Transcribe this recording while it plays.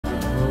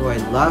Oh, I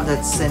love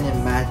that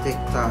cinematic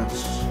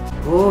touch.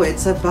 Oh,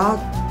 it's about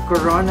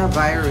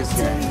coronavirus,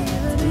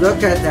 guys.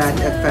 Look at that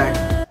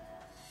effect.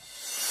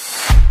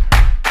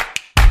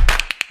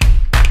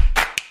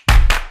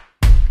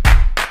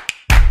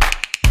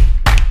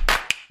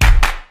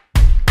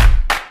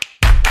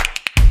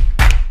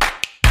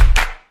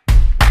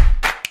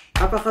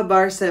 Apa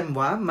kabar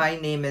semua? My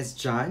name is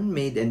John,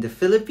 made in the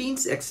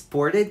Philippines,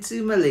 exported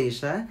to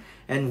Malaysia,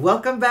 and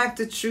welcome back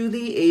to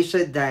Truly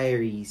Asia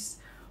Diaries.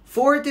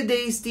 For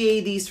today's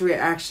TAD's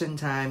reaction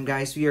time,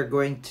 guys, we are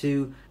going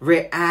to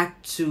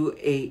react to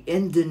a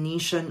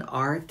Indonesian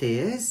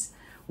artist,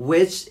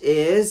 which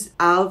is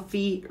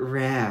ALFFY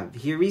REV.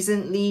 He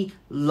recently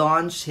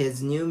launched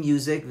his new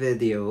music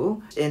video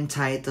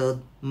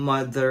entitled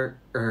Mother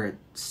Earth.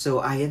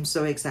 So I am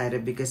so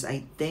excited because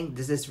I think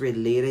this is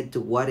related to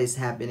what is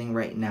happening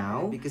right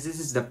now, because this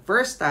is the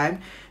first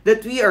time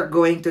that we are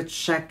going to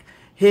check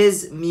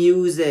his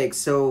music.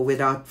 So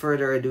without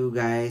further ado,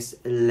 guys,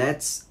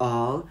 let's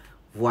all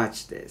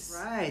watch this.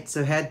 Right,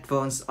 so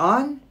headphones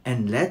on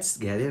and let's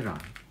get it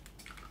on.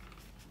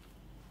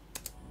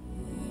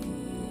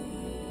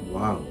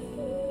 Wow,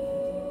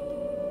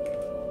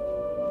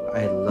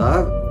 I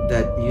love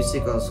that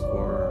musical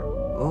score.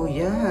 Oh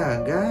yeah,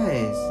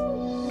 guys,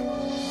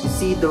 you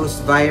see those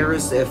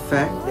virus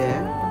effect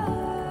there?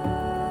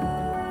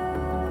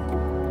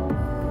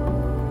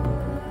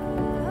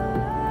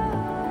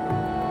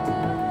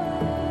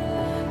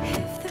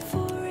 If the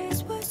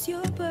forest was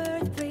your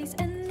birthplace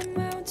and the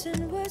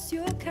mountain was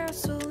your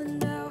castle,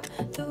 and now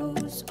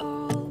those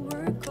all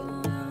were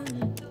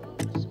gone.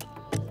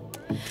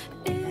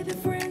 If the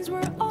friends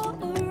were all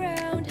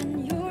around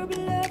and your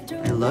beloved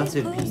I love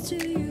the close to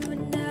beat. you,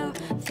 and now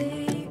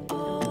they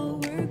all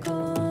were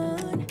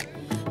gone.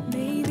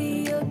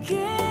 Maybe you'll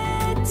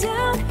get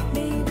down,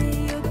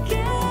 maybe you'll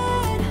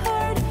get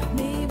hurt,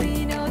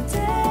 maybe no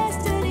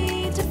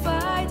destiny to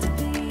fight to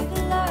be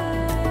the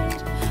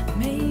light.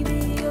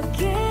 Maybe you'll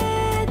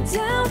get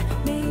down,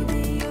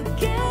 maybe you'll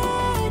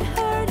get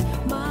hurt.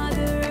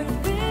 Mother Earth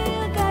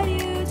will guide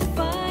you to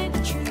find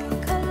the true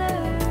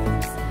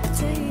colors.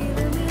 Take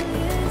the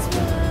millions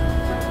more.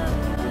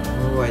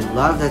 Oh, I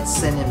love that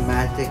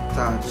cinematic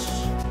touch.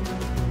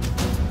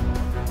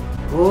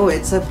 Oh,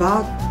 it's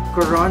about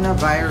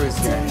coronavirus,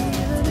 guys.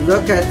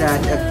 Look at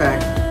that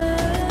effect.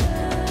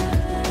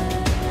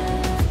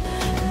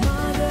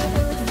 Mother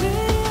Earth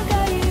will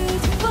guide you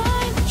to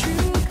find the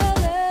true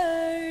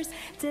colors.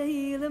 To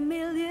heal a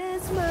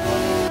million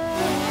smiles.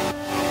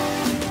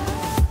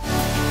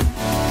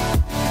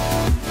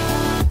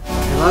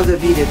 I love the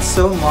beat, it's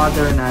so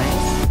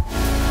modernized.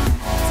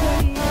 To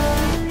heal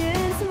a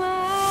million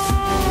smiles.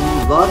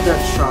 Ooh, love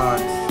that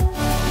shot.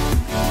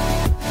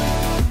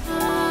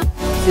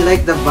 See,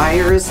 like the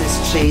virus is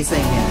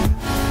chasing him.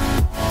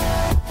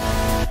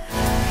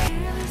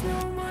 There's no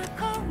more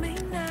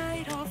calming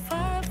night. All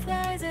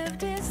fireflies have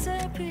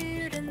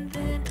disappeared, and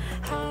then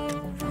how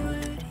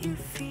would you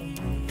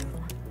feel?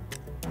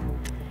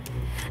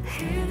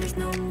 Here there's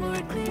no more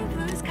clear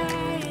blue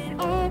sky, and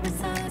all the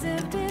signs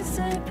have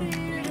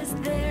disappeared. Is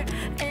there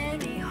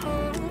any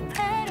hope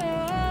at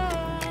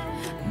all?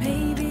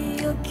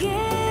 Maybe you'll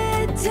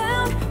get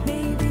down,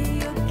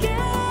 maybe you'll get.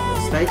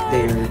 It's like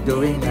they're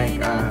doing like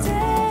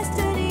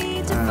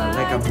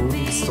a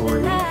movie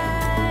story.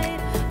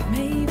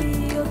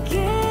 Maybe you'll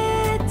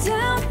get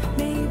down,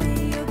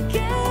 maybe you'll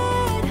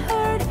get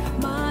hurt.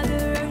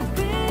 Mother Earth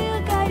will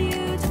guide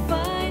you to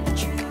find the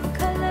true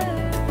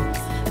colors.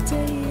 To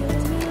heal a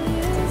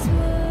million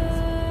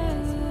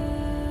smiles.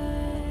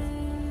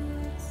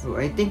 So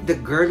I think the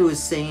girl who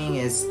is singing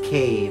is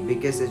Kaye,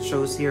 because it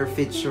shows here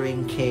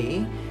featuring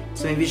Kaye.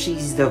 So maybe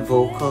she's the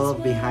vocal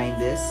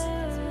behind this.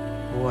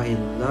 Oh, I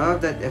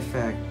love that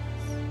effect.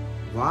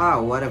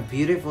 Wow, what a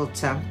beautiful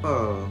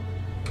tempo.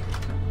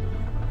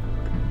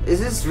 Is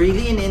this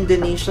really in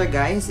Indonesia,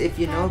 guys? If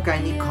you know,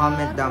 kindly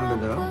comment down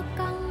below.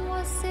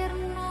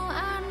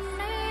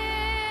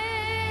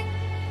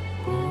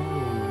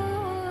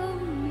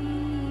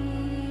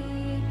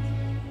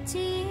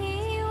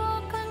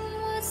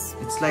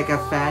 It's like a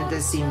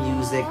fantasy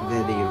music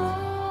video.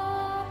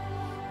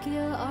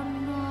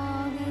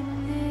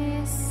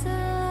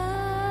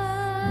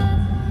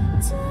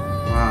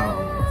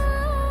 Wow.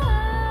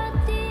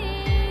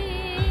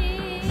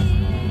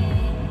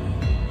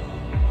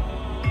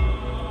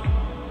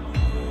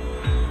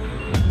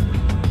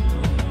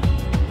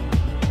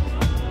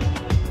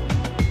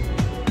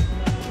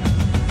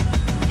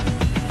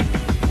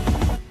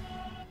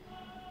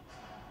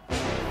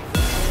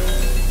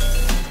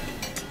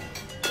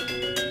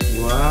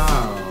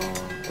 Wow.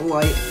 Oh,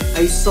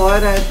 I saw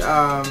that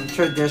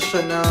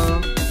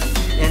traditional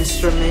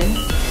instrument.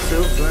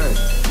 So good.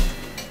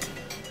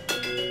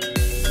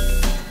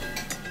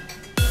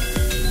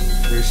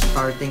 They're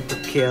starting to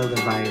kill the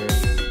virus.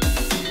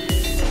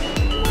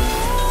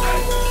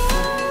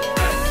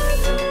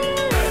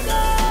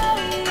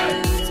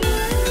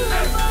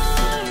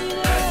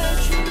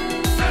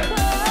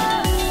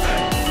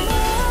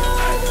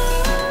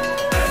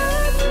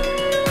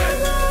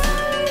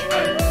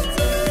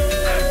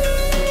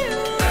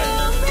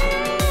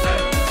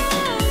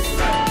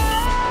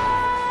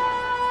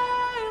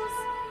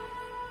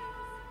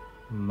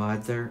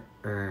 Mother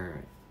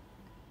Earth.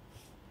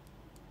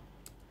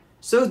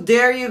 So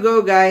there you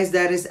go, guys.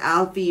 That is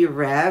ALFFY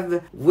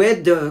REV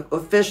with the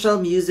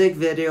official music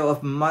video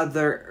of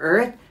Mother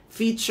Earth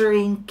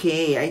featuring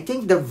Kaye. I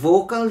think the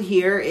vocal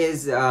here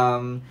is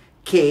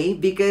Kaye,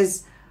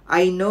 because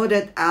I know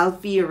that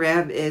ALFFY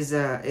REV is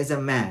a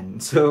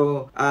man.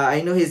 So I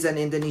know he's an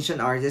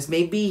Indonesian artist.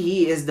 Maybe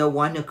he is the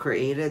one who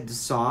created the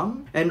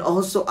song. And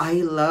also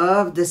I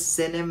love the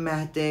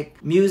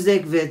cinematic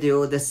music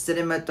video, the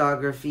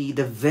cinematography,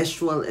 the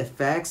visual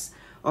effects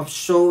of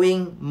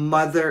showing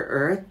Mother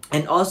Earth.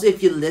 And also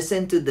if you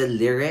listen to the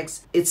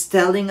lyrics, it's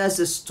telling us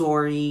a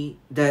story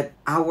that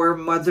our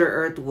Mother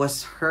Earth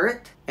was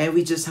hurt and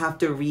we just have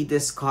to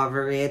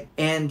rediscover it.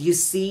 And you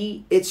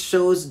see, it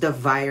shows the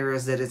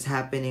virus that is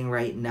happening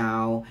right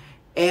now,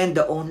 and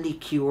the only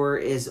cure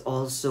is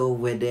also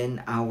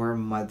within our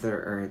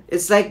Mother Earth.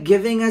 It's like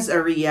giving us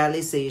a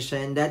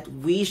realization that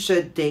we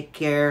should take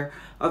care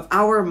of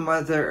our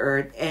Mother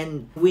Earth,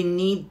 and we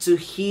need to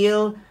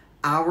heal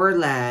our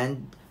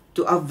land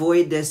to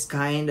avoid this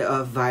kind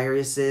of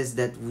viruses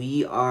that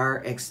we are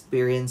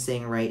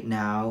experiencing right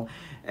now.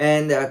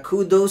 And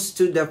kudos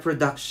to the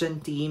production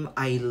team.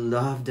 I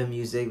love the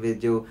music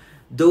video.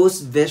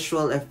 Those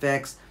visual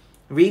effects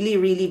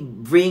really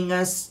bring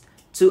us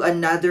to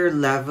another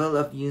level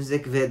of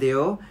music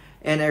video.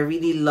 And I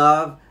really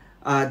love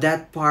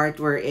that part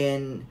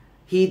wherein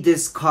he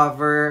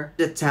discovered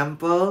the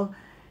temple.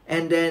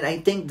 And then I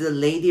think the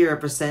lady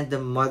represent the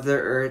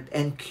Mother Earth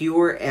and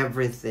cure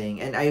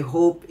everything. And I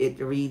hope it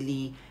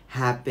really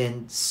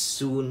happened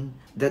soon,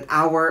 that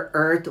our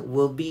Earth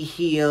will be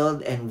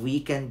healed and we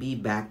can be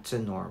back to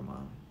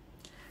normal.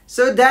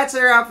 So that's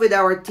a wrap with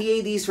our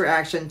TAD's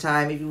reaction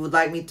time. If you would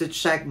like me to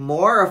check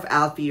more of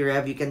ALFFY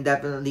REV, you can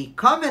definitely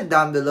comment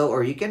down below,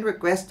 or you can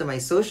request to my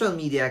social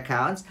media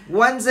accounts.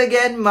 Once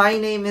again, my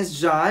name is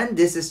John.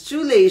 This is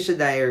Truly Asia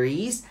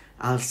Diaries.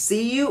 I'll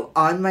see you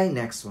on my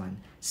next one.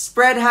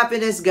 Spread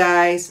happiness,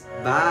 guys.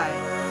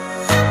 Bye.